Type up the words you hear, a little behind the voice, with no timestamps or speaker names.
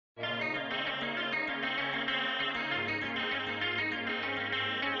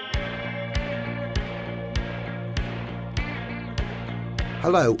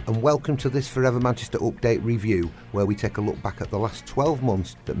Hello and welcome to this Forever Manchester Update review, where we take a look back at the last 12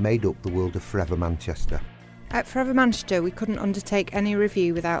 months that made up the world of Forever Manchester. At Forever Manchester, we couldn't undertake any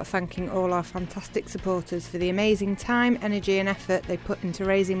review without thanking all our fantastic supporters for the amazing time, energy and effort they put into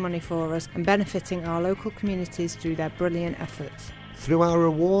raising money for us and benefiting our local communities through their brilliant efforts. Through our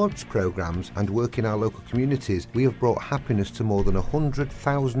awards programmes and work in our local communities, we have brought happiness to more than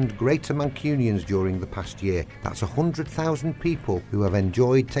 100,000 Greater Mancunians during the past year. That's 100,000 people who have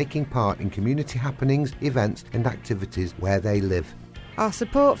enjoyed taking part in community happenings, events and activities where they live. Our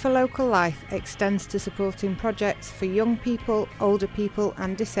support for local life extends to supporting projects for young people, older people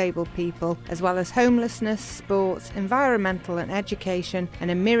and disabled people, as well as homelessness, sports, environmental and education,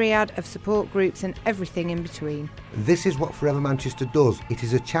 and a myriad of support groups and everything in between. This is what Forever Manchester does. It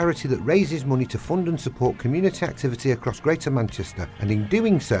is a charity that raises money to fund and support community activity across Greater Manchester, and in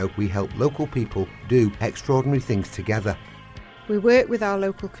doing so, we help local people do extraordinary things together. We work with our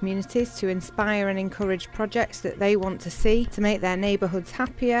local communities to inspire and encourage projects that they want to see to make their neighbourhoods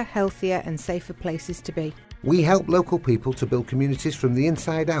happier, healthier and safer places to be. We help local people to build communities from the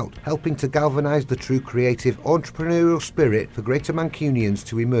inside out, helping to galvanise the true creative entrepreneurial spirit for Greater Mancunians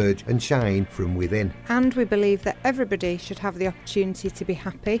to emerge and shine from within. And we believe that everybody should have the opportunity to be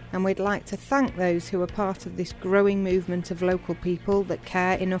happy, and we'd like to thank those who are part of this growing movement of local people that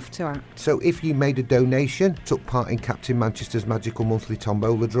care enough to act. So if you made a donation, took part in Captain Manchester's magical monthly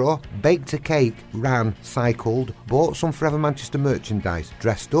tombola draw, baked a cake, ran, cycled, bought some Forever Manchester merchandise,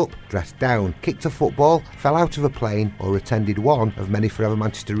 dressed up, dressed down, kicked a football, fell out of a plane or attended one of many Forever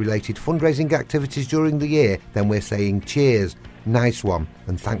Manchester related fundraising activities during the year, then we're saying cheers, nice one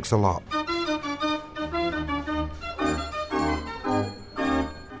and thanks a lot.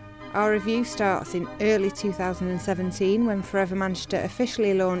 Our review starts in early 2017 when Forever Manchester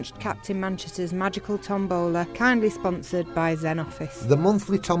officially launched Captain Manchester's Magical Tombola, kindly sponsored by Zen Office. The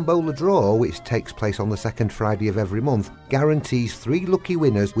monthly tombola draw, which takes place on the second Friday of every month, guarantees 3 lucky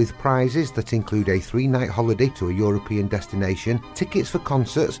winners with prizes that include a 3-night holiday to a European destination, tickets for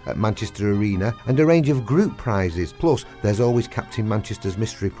concerts at Manchester Arena and a range of group prizes, plus there's always Captain Manchester's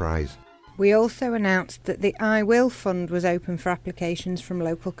mystery prize. We also announced that the I Will Fund was open for applications from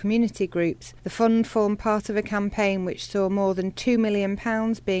local community groups. The fund formed part of a campaign which saw more than £2 million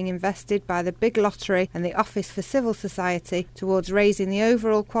being invested by the Big Lottery and the Office for Civil Society towards raising the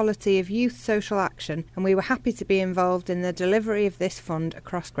overall quality of youth social action, and we were happy to be involved in the delivery of this fund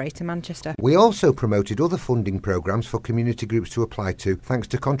across Greater Manchester. We also promoted other funding programmes for community groups to apply to, thanks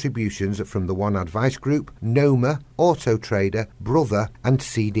to contributions from the One Advice Group, Noma, Auto Trader, Brother and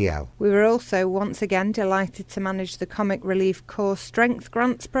CDL. We were also once again delighted to manage the Comic Relief Core Strength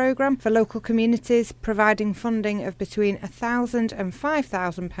Grants programme for local communities, providing funding of between £1,000 and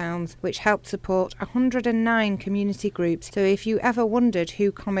 £5,000, which helped support 109 community groups. So if you ever wondered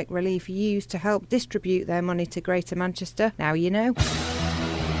who Comic Relief used to help distribute their money to Greater Manchester, now you know.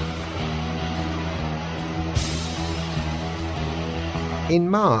 In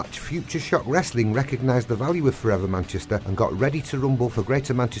March, Future Shock Wrestling recognised the value of Forever Manchester and got ready to rumble for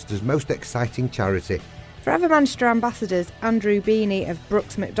Greater Manchester's most exciting charity. Forever Manchester ambassadors Andrew Beanie of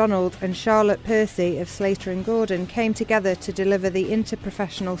Brooks Macdonald and Charlotte Percy of Slater and Gordon came together to deliver the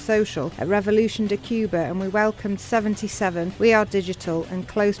Interprofessional Social at Revolution de Cuba, and we welcomed 77, We Are Digital and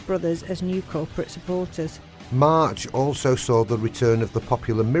Close Brothers as new corporate supporters. March also saw the return of the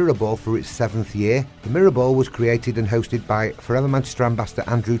popular Mirror Ball for its 7th year. The Mirror Ball was created and hosted by Forever Manchester ambassador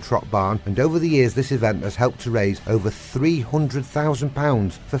Andrew Trotbarn, and over the years this event has helped to raise over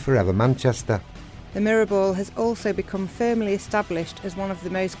 £300,000 for Forever Manchester. The Mirror Ball has also become firmly established as one of the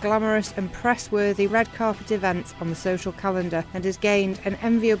most glamorous and press-worthy red carpet events on the social calendar, and has gained an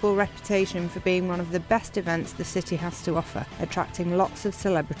enviable reputation for being one of the best events the city has to offer, attracting lots of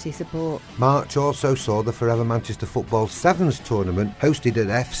celebrity support. March also saw the Forever Manchester Football Sevens tournament hosted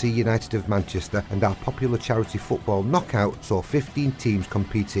at FC United of Manchester, and our popular charity football knockout saw 15 teams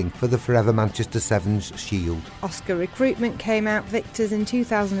competing for the Forever Manchester Sevens Shield. Oscar Recruitment came out victors in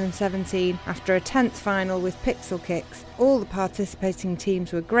 2017 after a tenth final with Pixel Kicks. All the participating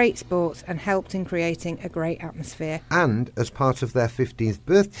teams were great sports and helped in creating a great atmosphere. And as part of their 15th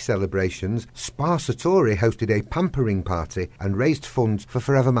birthday celebrations, Spa Satori hosted a pampering party and raised funds for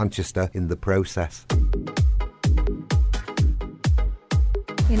Forever Manchester in the process.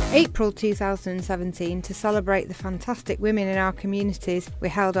 In April 2017, to celebrate the fantastic women in our communities, we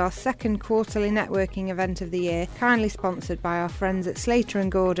held our second quarterly networking event of the year, kindly sponsored by our friends at Slater and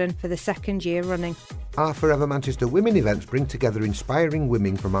Gordon for the second year running. Our Forever Manchester Women events bring together inspiring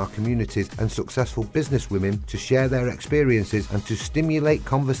women from our communities and successful business women to share their experiences and to stimulate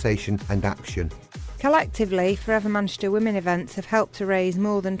conversation and action. Collectively, Forever Manchester Women events have helped to raise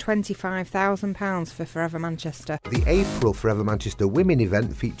more than £25,000 for Forever Manchester. The April Forever Manchester Women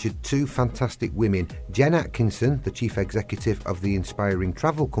event featured two fantastic women, Jen Atkinson, the Chief Executive of the Inspiring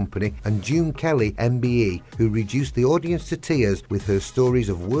Travel Company, and June Kelly, MBE, who reduced the audience to tears with her stories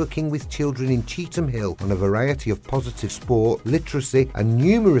of working with children in Cheetham Hill on a variety of positive sport, literacy and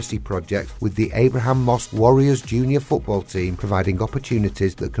numeracy projects with the Abraham Moss Warriors junior football team, providing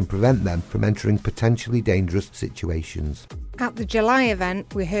opportunities that can prevent them from entering potentially dangerous situations. At the July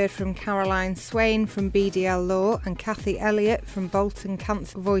event, we heard from Caroline Swain from BDL Law and Kathy Elliott from Bolton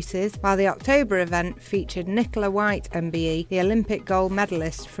Cancer Voices, while the October event featured Nicola White, MBE, the Olympic gold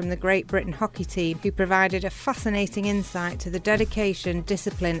medalist from the Great Britain hockey team, who provided a fascinating insight to the dedication,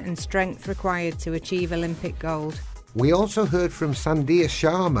 discipline and strength required to achieve Olympic gold. We also heard from Sandhya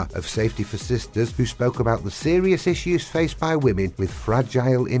Sharma of Safety for Sisters, who spoke about the serious issues faced by women with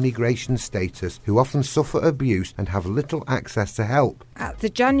fragile immigration status, who often suffer abuse and have little access to help. At the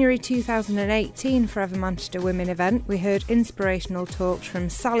January 2018 Forever Manchester Women event, we heard inspirational talks from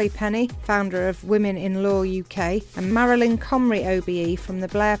Sally Penny, founder of Women in Law UK, and Marilyn Comrie OBE from the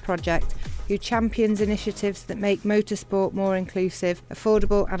Blair Project, who champions initiatives that make motorsport more inclusive,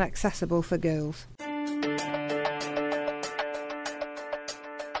 affordable and accessible for girls.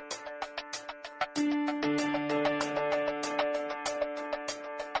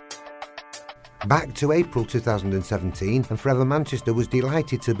 Back to April 2017, and Forever Manchester was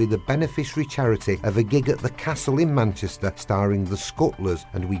delighted to be the beneficiary charity of a gig at the Castle in Manchester starring the Scutlers,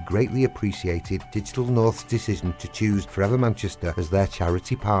 and we greatly appreciated Digital North's decision to choose Forever Manchester as their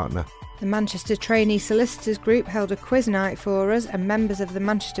charity partner. The Manchester Trainee Solicitors Group held a quiz night for us, and members of the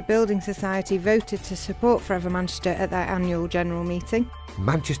Manchester Building Society voted to support Forever Manchester at their annual general meeting.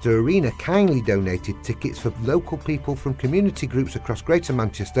 Manchester Arena kindly donated tickets for local people from community groups across Greater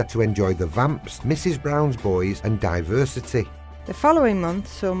Manchester to enjoy the Vamps, Mrs Brown's Boys and Diversity. The following month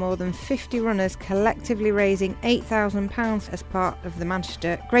saw more than 50 runners collectively raising £8,000 as part of the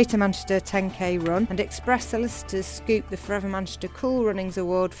Greater Manchester 10k run, and Express Solicitors scooped the Forever Manchester Cool Runnings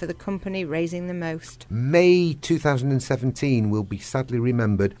Award for the company raising the most. May 2017 will be sadly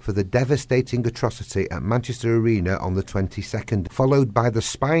remembered for the devastating atrocity at Manchester Arena on the 22nd, followed by the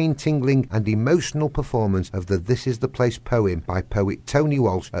spine-tingling and emotional performance of the This Is the Place poem by poet Tony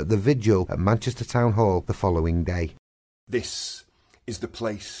Walsh at the vigil at Manchester Town Hall the following day. This is the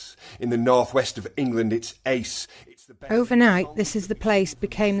place. In the northwest of England, it's ace. Overnight, This Is the Place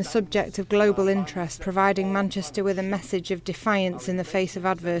became the subject of global interest, providing Manchester with a message of defiance in the face of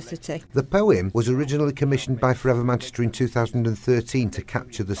adversity. The poem was originally commissioned by Forever Manchester in 2013 to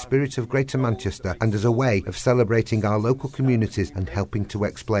capture the spirit of Greater Manchester and as a way of celebrating our local communities and helping to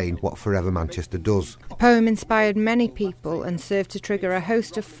explain what Forever Manchester does. The poem inspired many people and served to trigger a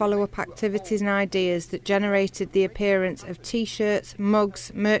host of follow-up activities and ideas that generated the appearance of T-shirts,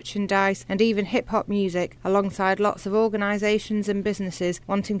 mugs, merchandise and even hip-hop music, alongside lots of organisations and businesses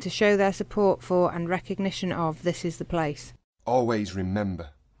wanting to show their support for and recognition of This Is the Place. Always remember,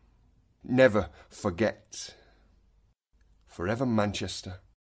 never forget. Forever Manchester.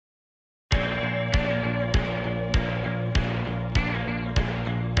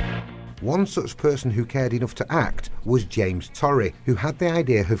 One such person who cared enough to act was James Torrey, who had the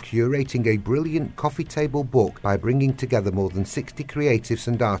idea of curating a brilliant coffee table book by bringing together more than 60 creatives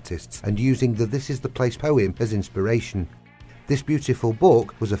and artists and using the This Is the Place poem as inspiration. This beautiful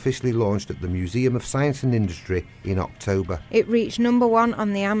book was officially launched at the Museum of Science and Industry in October. It reached number 1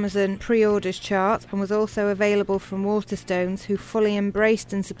 on the Amazon pre-orders chart and was also available from Waterstones, who fully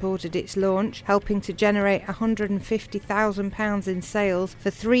embraced and supported its launch, helping to generate £150,000 in sales for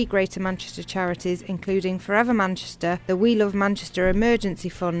 3 Greater Manchester charities, including Forever Manchester, the We Love Manchester Emergency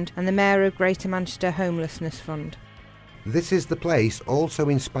Fund and the Mayor of Greater Manchester Homelessness Fund. This Is the Place also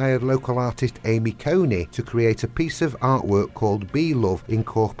inspired local artist Amy Coney to create a piece of artwork called Bee Love,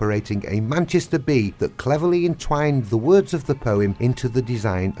 incorporating a Manchester bee that cleverly entwined the words of the poem into the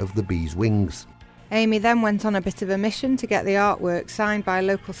design of the bee's wings. Amy then went on a bit of a mission to get the artwork signed by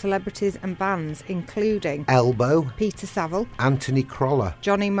local celebrities and bands, including Elbow, Peter Saville, Anthony Croller,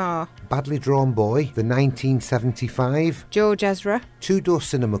 Johnny Marr, Badly Drawn Boy, The 1975, George Ezra, Two Door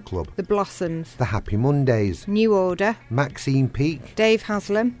Cinema Club, The Blossoms, The Happy Mondays, New Order, Maxine Peake, Dave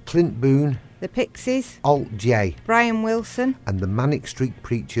Haslam, Clint Boone, The Pixies, Alt J, Brian Wilson and the Manic Street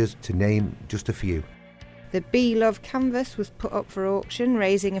Preachers, to name just a few. The Bee Love canvas was put up for auction,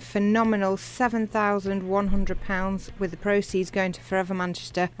 raising a phenomenal £7,100, with the proceeds going to Forever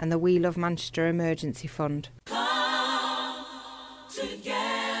Manchester and the We Love Manchester Emergency Fund. Come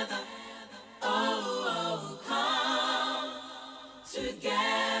together, oh, come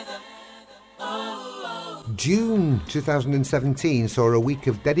together, oh. June 2017 saw a week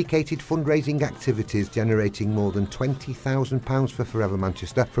of dedicated fundraising activities generating more than £20,000 for Forever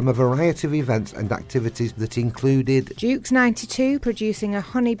Manchester from a variety of events and activities that included Duke's 92 producing a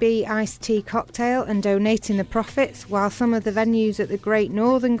honeybee iced tea cocktail and donating the profits, while some of the venues at the Great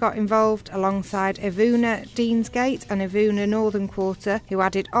Northern got involved alongside Evuna Deansgate and Evuna Northern Quarter, who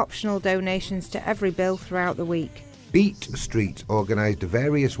added optional donations to every bill throughout the week. Beat Street organised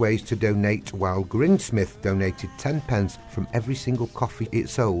various ways to donate, while Grinsmith donated 10p from every single coffee it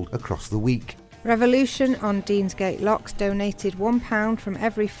sold across the week. Revolution on Deansgate Locks donated £1 from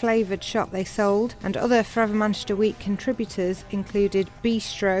every flavoured shot they sold, and other Forever Manchester Week contributors included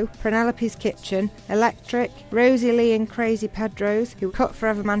Bistro, Penelope's Kitchen, Electric, Rosie Lee and Crazy Pedro's, who cut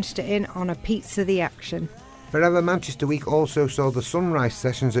Forever Manchester in on a Pizza the Action. Forever Manchester Week also saw the sunrise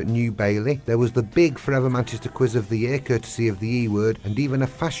sessions at New Bailey. There was the big Forever Manchester Quiz of the Year, courtesy of the E-Word, and even a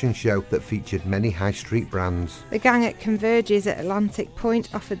fashion show that featured many high street brands. The gang at Converges at Atlantic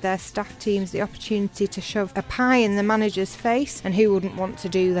Point offered their staff teams the opportunity to shove a pie in the manager's face, and who wouldn't want to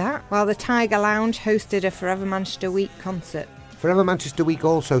do that, while the Tiger Lounge hosted a Forever Manchester Week concert. Forever Manchester Week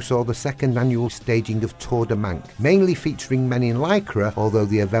also saw the second annual staging of Tour de Manche, mainly featuring men in lycra, although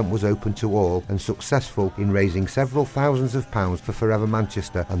the event was open to all and successful in raising several thousands of pounds for Forever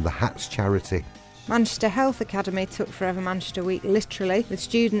Manchester and the Hats charity. Manchester Health Academy took Forever Manchester Week literally, with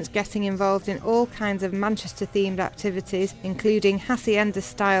students getting involved in all kinds of Manchester-themed activities, including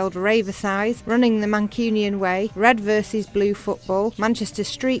Hacienda-styled Raversize, running the Mancunian Way, red versus blue football, Manchester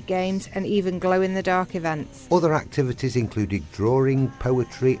street games, and even glow-in-the-dark events. Other activities included drawing,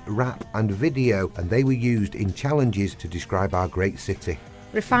 poetry, rap and video, and they were used in challenges to describe our great city.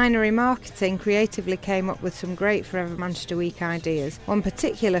 Refinery Marketing creatively came up with some great Forever Manchester Week ideas. One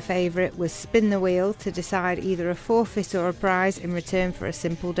particular favourite was Spin the Wheel to decide either a forfeit or a prize in return for a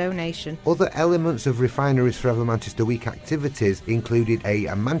simple donation. Other elements of Refinery's Forever Manchester Week activities included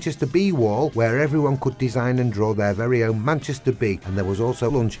a Manchester Bee wall where everyone could design and draw their very own Manchester Bee, and there was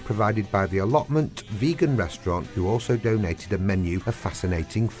also lunch provided by the Allotment vegan restaurant, who also donated a menu of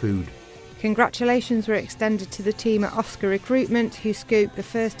fascinating food. Congratulations were extended to the team at Oscar Recruitment, who scooped the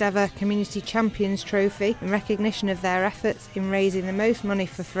first ever Community Champions Trophy in recognition of their efforts in raising the most money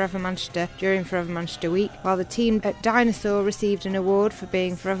for Forever Manchester during Forever Manchester Week, while the team at Dinosaur received an award for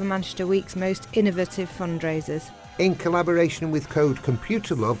being Forever Manchester Week's most innovative fundraisers. In collaboration with Code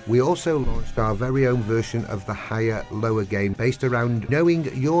Computer Love, we also launched our very own version of the Higher Lower game, based around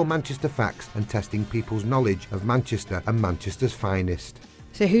knowing your Manchester facts and testing people's knowledge of Manchester and Manchester's finest.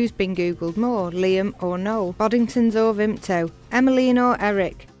 So who's been Googled more, Liam or Noel? Boddingtons or Vimto? Emmeline or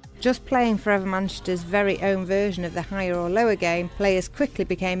Eric? Just playing Forever Manchester's very own version of the Higher or Lower game, players quickly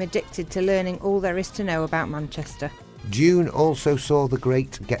became addicted to learning all there is to know about Manchester. June also saw the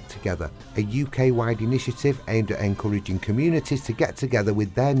Great Get Together, a UK-wide initiative aimed at encouraging communities to get together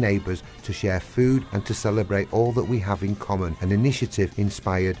with their neighbours to share food and to celebrate all that we have in common, an initiative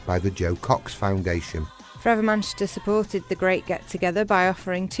inspired by the Joe Cox Foundation. Forever Manchester supported the Great Get Together by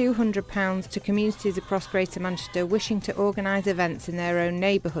offering £200 to communities across Greater Manchester wishing to organise events in their own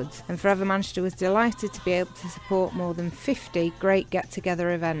neighbourhoods, and Forever Manchester was delighted to be able to support more than 50 Great Get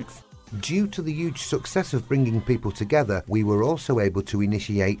Together events. Due to the huge success of bringing people together, we were also able to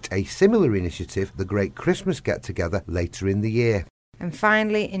initiate a similar initiative, the Great Christmas Get Together, later in the year. And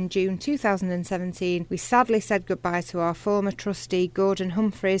finally, in June 2017, we sadly said goodbye to our former trustee Gordon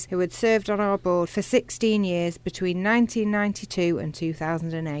Humphreys, who had served on our board for 16 years between 1992 and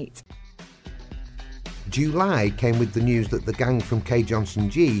 2008. July came with the news that the gang from K. Johnson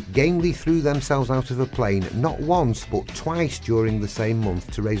G gamely threw themselves out of a plane not once but twice during the same month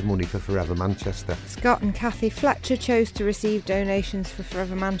to raise money for Forever Manchester. Scott and Kathy Fletcher chose to receive donations for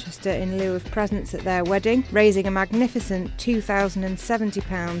Forever Manchester in lieu of presents at their wedding, raising a magnificent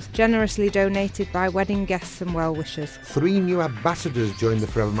 £2,070, generously donated by wedding guests and well-wishers. 3 new ambassadors joined the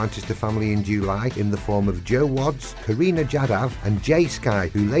Forever Manchester family in July in the form of Joe Wads, Karina Jadav and Jay Sky,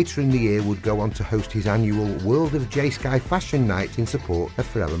 who later in the year would go on to host his annual World of J Sky Fashion Night in support of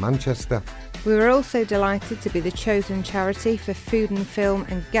Forever Manchester. We were also delighted to be the chosen charity for Food and Film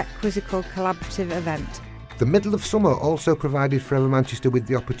and Get Quizzical collaborative event. The middle of summer also provided Forever Manchester with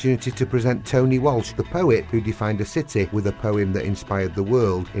the opportunity to present Tony Walsh, the poet who defined a city, with a poem that inspired the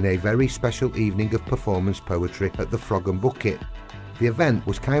world in a very special evening of performance poetry at the Frog and Bucket. The event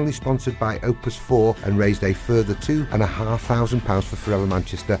was kindly sponsored by Opus 4 and raised a further £2,500 for Forever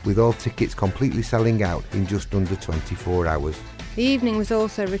Manchester, with all tickets completely selling out in just under 24 hours. The evening was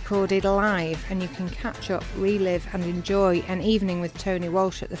also recorded live, and you can catch up, relive and enjoy an evening with Tony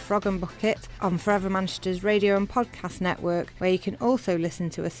Walsh at the Frog and Bucket on Forever Manchester's radio and podcast network, where you can also listen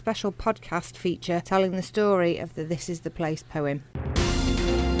to a special podcast feature telling the story of the This Is the Place poem.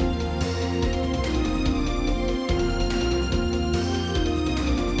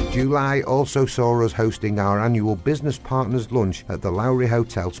 July also saw us hosting our annual Business Partners Lunch at the Lowry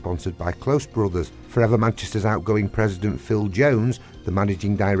Hotel, sponsored by Close Brothers. Forever Manchester's outgoing president Phil Jones, the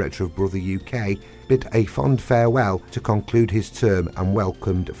managing director of Brother UK, bid a fond farewell to conclude his term and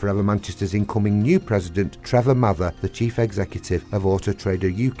welcomed Forever Manchester's incoming new president Trevor Mather, the chief executive of Auto Trader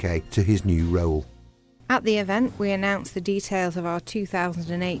UK, to his new role. At the event, we announced the details of our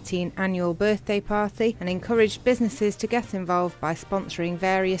 2018 annual birthday party and encouraged businesses to get involved by sponsoring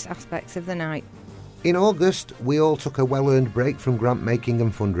various aspects of the night. In August, we all took a well-earned break from grant making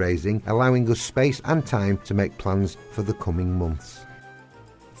and fundraising, allowing us space and time to make plans for the coming months.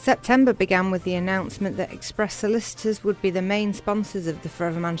 September began with the announcement that Express Solicitors would be the main sponsors of the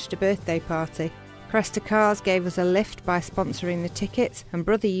Forever Manchester birthday party. Cresta Cars gave us a lift by sponsoring the tickets, and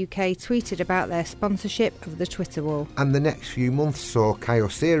Brother UK tweeted about their sponsorship of the Twitter wall. And the next few months saw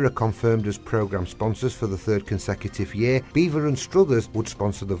Kyocera confirmed as programme sponsors for the third consecutive year. Beaver and Struthers would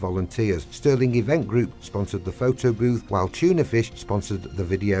sponsor the volunteers. Sterling Event Group sponsored the photo booth, while Tunafish sponsored the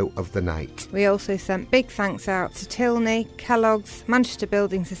video of the night. We also sent big thanks out to Tilney, Kellogg's, Manchester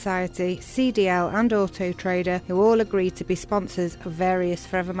Building Society, CDL and Auto Trader, who all agreed to be sponsors of various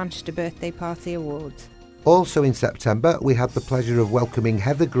Forever Manchester birthday party awards. Also in September, we had the pleasure of welcoming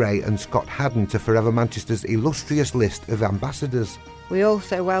Heather Gray and Scott Haddon to Forever Manchester's illustrious list of ambassadors. We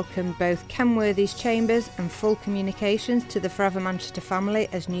also welcomed both Kenworthy's Chambers and Full Communications to the Forever Manchester family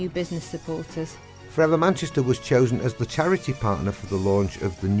as new business supporters. Forever Manchester was chosen as the charity partner for the launch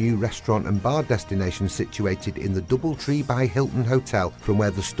of the new restaurant and bar destination situated in the Doubletree by Hilton Hotel, from where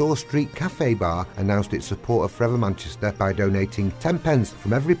the Store Street Cafe Bar announced its support of Forever Manchester by donating 10 pence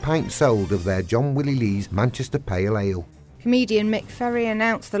from every pint sold of their John Willie Lee's Manchester Pale Ale. Comedian Mick Ferry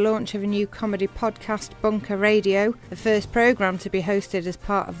announced the launch of a new comedy podcast, Bunker Radio, the first programme to be hosted as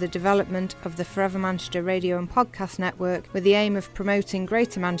part of the development of the Forever Manchester radio and podcast network, with the aim of promoting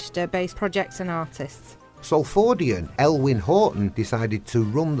Greater Manchester-based projects and artists. Salfordian Elwyn Horton decided to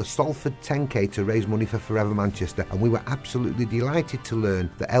run the Salford 10K to raise money for Forever Manchester, and we were absolutely delighted to learn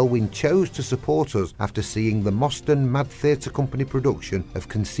that Elwyn chose to support us after seeing the Moston Mad Theatre Company production of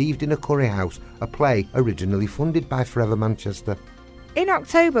Conceived in a Curry House, a play originally funded by Forever Manchester. In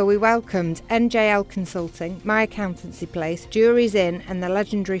October, we welcomed NJL Consulting, My Accountancy Place, Jury's Inn and the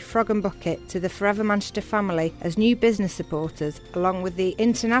legendary Frog and Bucket to the Forever Manchester family as new business supporters, along with the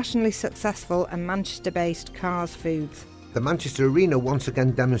internationally successful and Manchester-based Cars Foods. The Manchester Arena once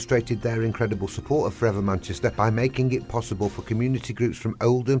again demonstrated their incredible support of Forever Manchester by making it possible for community groups from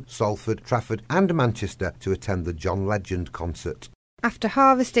Oldham, Salford, Trafford and Manchester to attend the John Legend concert. After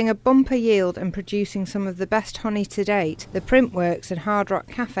harvesting a bumper yield and producing some of the best honey to date, the Printworks and Hard Rock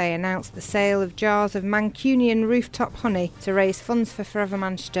Cafe announced the sale of jars of Mancunian rooftop honey to raise funds for Forever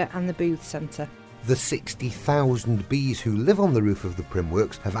Manchester and the Booth Centre. The 60,000 bees who live on the roof of the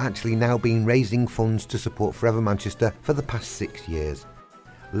Printworks have actually now been raising funds to support Forever Manchester for the past 6 years.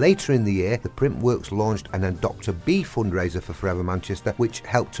 Later in the year, the Printworks launched an Adopt a Bee fundraiser for Forever Manchester, which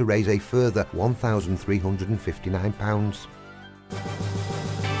helped to raise a further £1,359.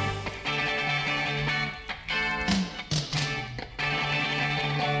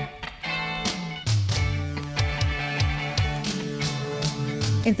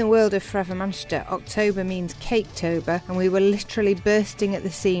 In the world of Forever Manchester, October means Caketober, and we were literally bursting at the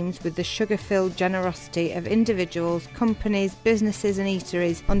seams with the sugar-filled generosity of individuals, companies, businesses and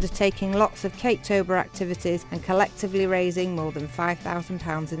eateries undertaking lots of Caketober activities and collectively raising more than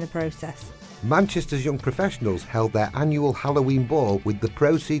 £5,000 in the process. Manchester's young professionals held their annual Halloween ball with the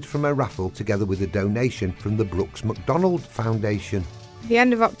proceeds from a raffle together with a donation from the Brooks MacDonald Foundation. The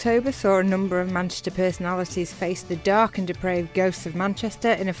end of October saw a number of Manchester personalities face the dark and depraved ghosts of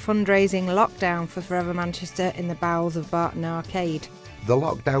Manchester in a fundraising lockdown for Forever Manchester in the bowels of Barton Arcade. The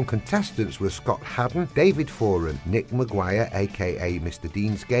lockdown contestants were Scott Haddon, David Foran, Nick Maguire aka Mr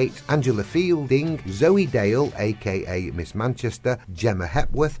Deansgate, Angela Fielding, Zoe Dale aka Miss Manchester, Gemma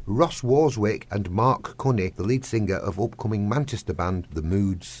Hepworth, Ross Warswick and Mark Cunney, the lead singer of upcoming Manchester band The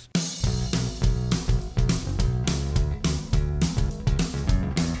Moods.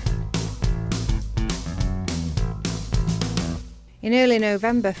 In early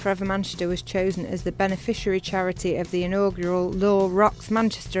November, Forever Manchester was chosen as the beneficiary charity of the inaugural Law Rocks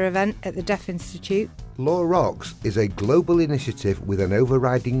Manchester event at the Deaf Institute. Law Rocks is a global initiative with an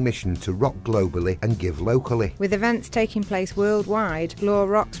overriding mission to rock globally and give locally. With events taking place worldwide, Law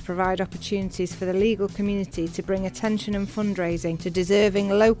Rocks provide opportunities for the legal community to bring attention and fundraising to deserving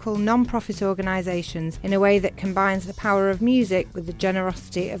local non-profit organisations in a way that combines the power of music with the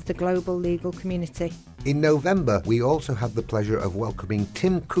generosity of the global legal community. In November, we also had the pleasure of welcoming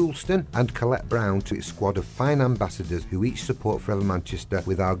Tim Coulston and Colette Brown to its squad of fine ambassadors who each support Forever Manchester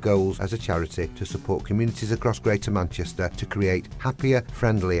with our goals as a charity to support communities across Greater Manchester to create happier,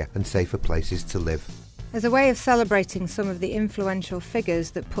 friendlier and safer places to live. As a way of celebrating some of the influential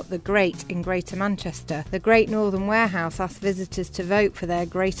figures that put the great in Greater Manchester, the Great Northern Warehouse asked visitors to vote for their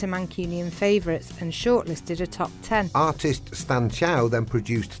Greater Mancunian favourites and shortlisted a top 10. Artist Stan Chow then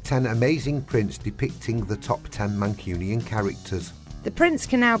produced 10 amazing prints depicting the top 10 Mancunian characters. The prints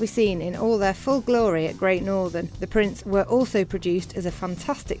can now be seen in all their full glory at Great Northern. The prints were also produced as a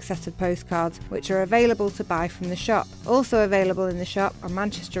fantastic set of postcards which are available to buy from the shop. Also available in the shop are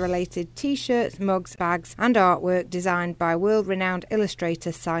Manchester-related t-shirts, mugs, bags and artwork designed by world-renowned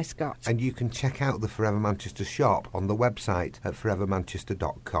illustrator Cy Scott. And you can check out the Forever Manchester shop on the website at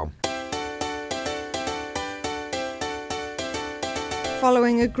forevermanchester.com.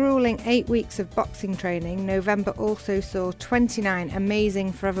 Following a gruelling 8 weeks of boxing training, November also saw 29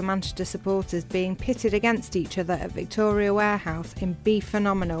 amazing Forever Manchester supporters being pitted against each other at Victoria Warehouse in Be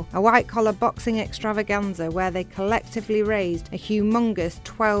Phenomenal, a white-collar boxing extravaganza where they collectively raised a humongous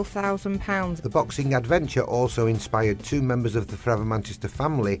 £12,000. The boxing adventure also inspired two members of the Forever Manchester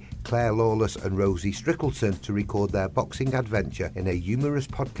family, Claire Lawless and Rosie Strickleton, to record their boxing adventure in a humorous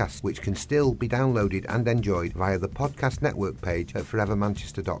podcast which can still be downloaded and enjoyed via the podcast network page at forevermanchester.com.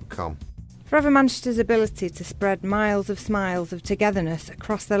 Forever Manchester's ability to spread miles of smiles of togetherness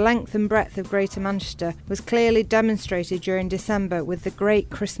across the length and breadth of Greater Manchester was clearly demonstrated during December with the Great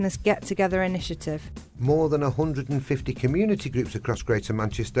Christmas Get-Together initiative. More than 150 community groups across Greater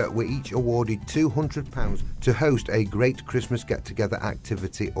Manchester were each awarded £200 to host a Great Christmas Get-Together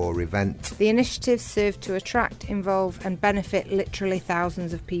activity or event. The initiative served to attract, involve and benefit literally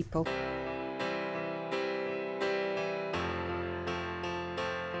thousands of people.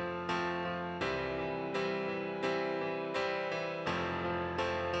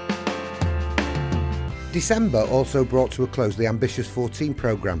 December also brought to a close the Ambitious 14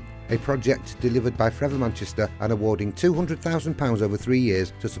 programme, a project delivered by Forever Manchester and awarding £200,000 over 3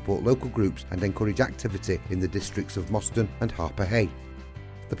 years to support local groups and encourage activity in the districts of Moston and Harper Hay.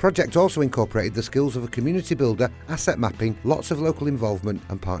 The project also incorporated the skills of a community builder, asset mapping, lots of local involvement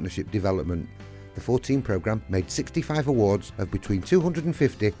and partnership development. The 14 programme made 65 awards of between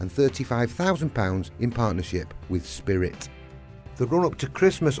 £250,000 and £35,000 in partnership with Spirit. The run-up to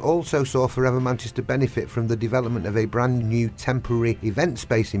Christmas also saw Forever Manchester benefit from the development of a brand new temporary event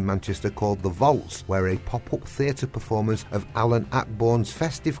space in Manchester called The Vaults, where a pop-up theatre performance of Alan Atbourne's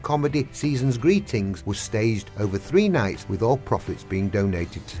festive comedy Season's Greetings was staged over 3 nights, with all profits being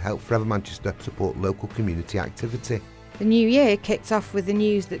donated to help Forever Manchester support local community activity. The new year kicked off with the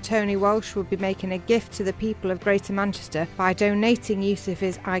news that Tony Walsh would be making a gift to the people of Greater Manchester by donating use of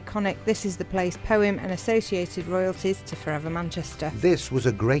his iconic This Is The Place poem and associated royalties to Forever Manchester. This was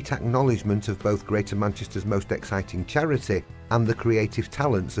a great acknowledgement of both Greater Manchester's most exciting charity and the creative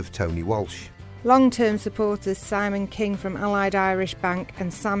talents of Tony Walsh. Long-term supporters Simon King from Allied Irish Bank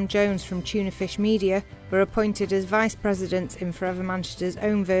and Sam Jones from Tunafish Media were appointed as Vice Presidents in Forever Manchester's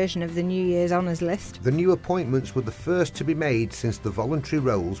own version of the New Year's Honours List. The new appointments were the first to be made since the voluntary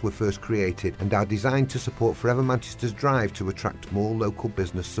roles were first created and are designed to support Forever Manchester's drive to attract more local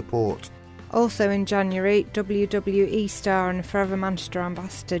business support. Also in January, WWE star and Forever Manchester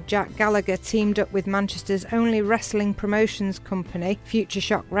ambassador Jack Gallagher teamed up with Manchester's only wrestling promotions company, Future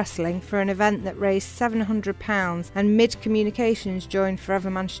Shock Wrestling, for an event that raised £700, and Mid Communications joined Forever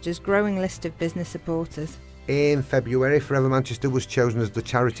Manchester's growing list of business supporters. In February, Forever Manchester was chosen as the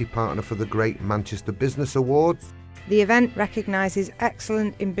charity partner for the Great Manchester Business Awards. The event recognises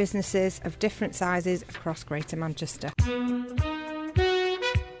excellence in businesses of different sizes across Greater Manchester.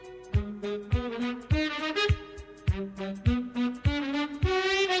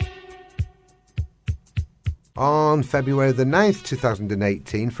 On February the 9th,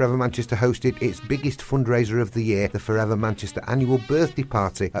 2018, Forever Manchester hosted its biggest fundraiser of the year, the Forever Manchester annual birthday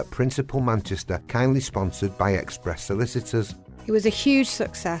party at Principal Manchester, kindly sponsored by Express Solicitors. It was a huge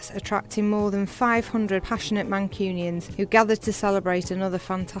success, attracting more than 500 passionate Mancunians who gathered to celebrate another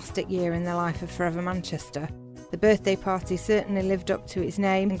fantastic year in the life of Forever Manchester. The birthday party certainly lived up to its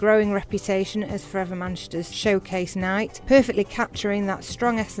name and growing reputation as Forever Manchester's showcase night, perfectly capturing that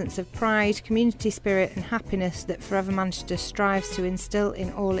strong essence of pride, community spirit and happiness that Forever Manchester strives to instil in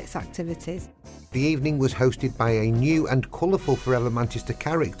all its activities. The evening was hosted by a new and colourful Forever Manchester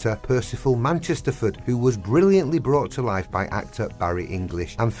character, Percival Manchesterford, who was brilliantly brought to life by actor Barry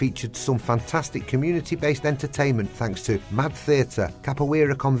English, and featured some fantastic community-based entertainment thanks to Mad Theatre,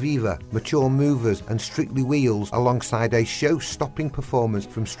 Capoeira Conviva, Mature Movers and Strictly Wheels, alongside a show-stopping performance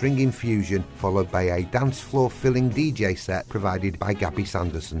from String Infusion, followed by a dance floor-filling DJ set provided by Gabby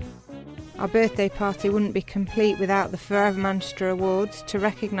Sanderson. Our birthday party wouldn't be complete without the Forever Manchester Awards to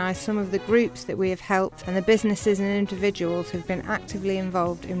recognise some of the groups that we have helped and the businesses and individuals who've been actively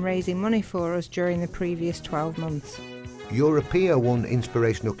involved in raising money for us during the previous 12 months. Europea won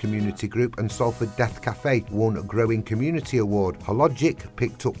Inspirational Community Group and Salford Death Cafe won Growing Community Award. Hologic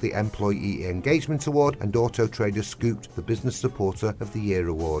picked up the Employee Engagement Award and Auto Trader scooped the Business Supporter of the Year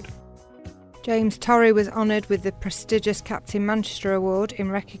award. James Torrey was honoured with the prestigious Captain Manchester Award in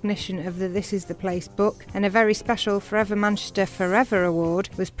recognition of the This Is The Place book, and a very special Forever Manchester Forever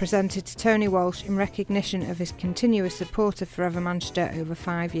Award was presented to Tony Walsh in recognition of his continuous support of Forever Manchester over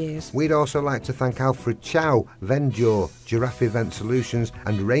 5 years. We'd also like to thank Alfred Chow, Venjor, Giraffe Event Solutions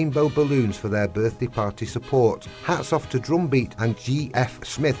and Rainbow Balloons for their birthday party support. Hats off to Drumbeat and G.F.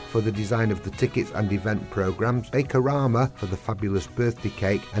 Smith for the design of the tickets and event programmes, Bakerama for the fabulous birthday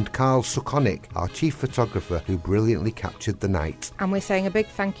cake, and Carl Sukonic, our chief photographer, who brilliantly captured the night. And we're saying a big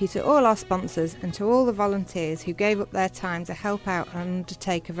thank you to all our sponsors and to all the volunteers who gave up their time to help out and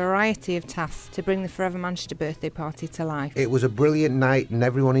undertake a variety of tasks to bring the Forever Manchester birthday party to life. It was a brilliant night and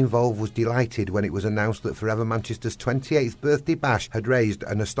everyone involved was delighted when it was announced that Forever Manchester's 28th birthday bash had raised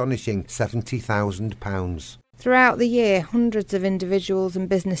an astonishing £70,000. Throughout the year, hundreds of individuals and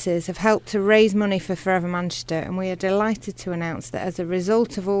businesses have helped to raise money for Forever Manchester, and we are delighted to announce that as a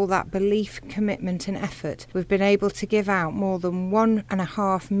result of all that belief, commitment and effort, we've been able to give out more than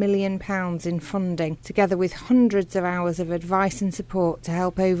 £1.5 million in funding, together with hundreds of hours of advice and support to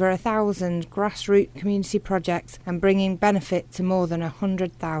help over 1,000 grassroots community projects and bringing benefit to more than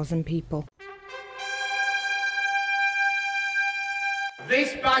 100,000 people.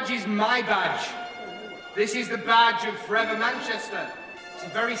 This badge is my badge. This is the badge of Forever Manchester. It's a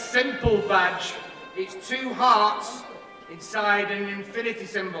very simple badge. It's 2 hearts inside an infinity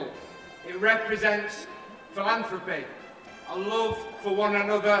symbol. It represents philanthropy, a love for one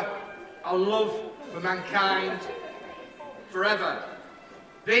another, a love for mankind, forever.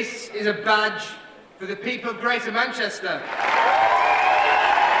 This is a badge for the people of Greater Manchester.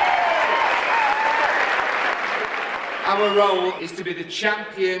 Our role is to be the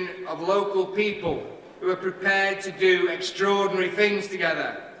champion of local people who are prepared to do extraordinary things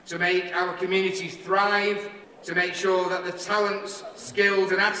together, to make our communities thrive, to make sure that the talents,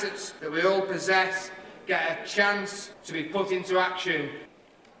 skills and assets that we all possess get a chance to be put into action.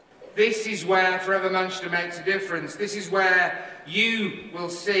 This is where Forever Manchester makes a difference. This is where you will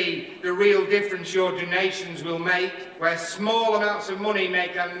see the real difference your donations will make, where small amounts of money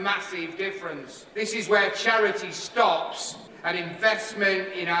make a massive difference. This is where charity stops and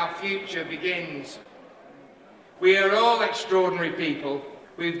investment in our future begins. We are all extraordinary people.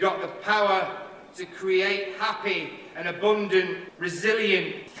 We've got the power to create happy and abundant,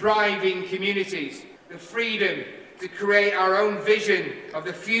 resilient, thriving communities. The freedom to create our own vision of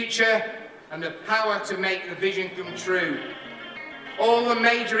the future and the power to make the vision come true. All the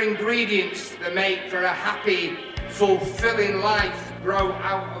major ingredients that make for a happy, fulfilling life grow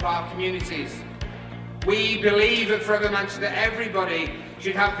out of our communities. We believe at Forever Manchester that everybody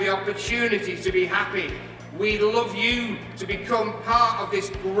should have the opportunity to be happy. We'd love you to become part of this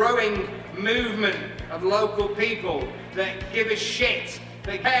growing movement of local people that give a shit,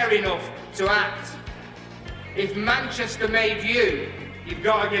 that care enough to act. If Manchester made you, you've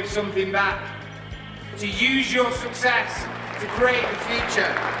got to give something back. To use your success to create the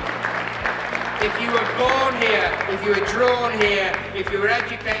future. If you were born here, if you were drawn here, if you were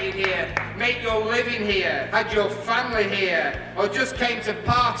educated here, make your living here, had your family here, or just came to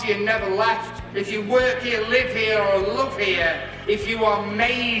party and never left, if you work here, live here, or love here, if you are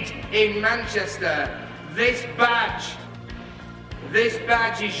made in Manchester, this badge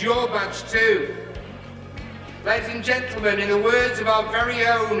is your badge too. Ladies and gentlemen, in the words of our very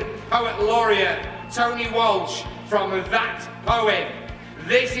own poet laureate, Tony Walsh, from That Poem,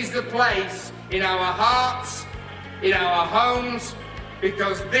 this is the place in our hearts, in our homes,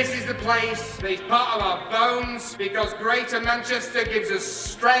 because this is the place that is part of our bones, because Greater Manchester gives us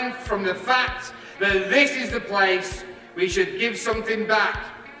strength from the fact that this is the place we should give something back.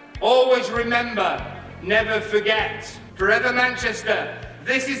 Always remember, never forget. Forever Manchester,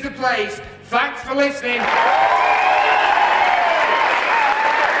 this is the place. Thanks for listening.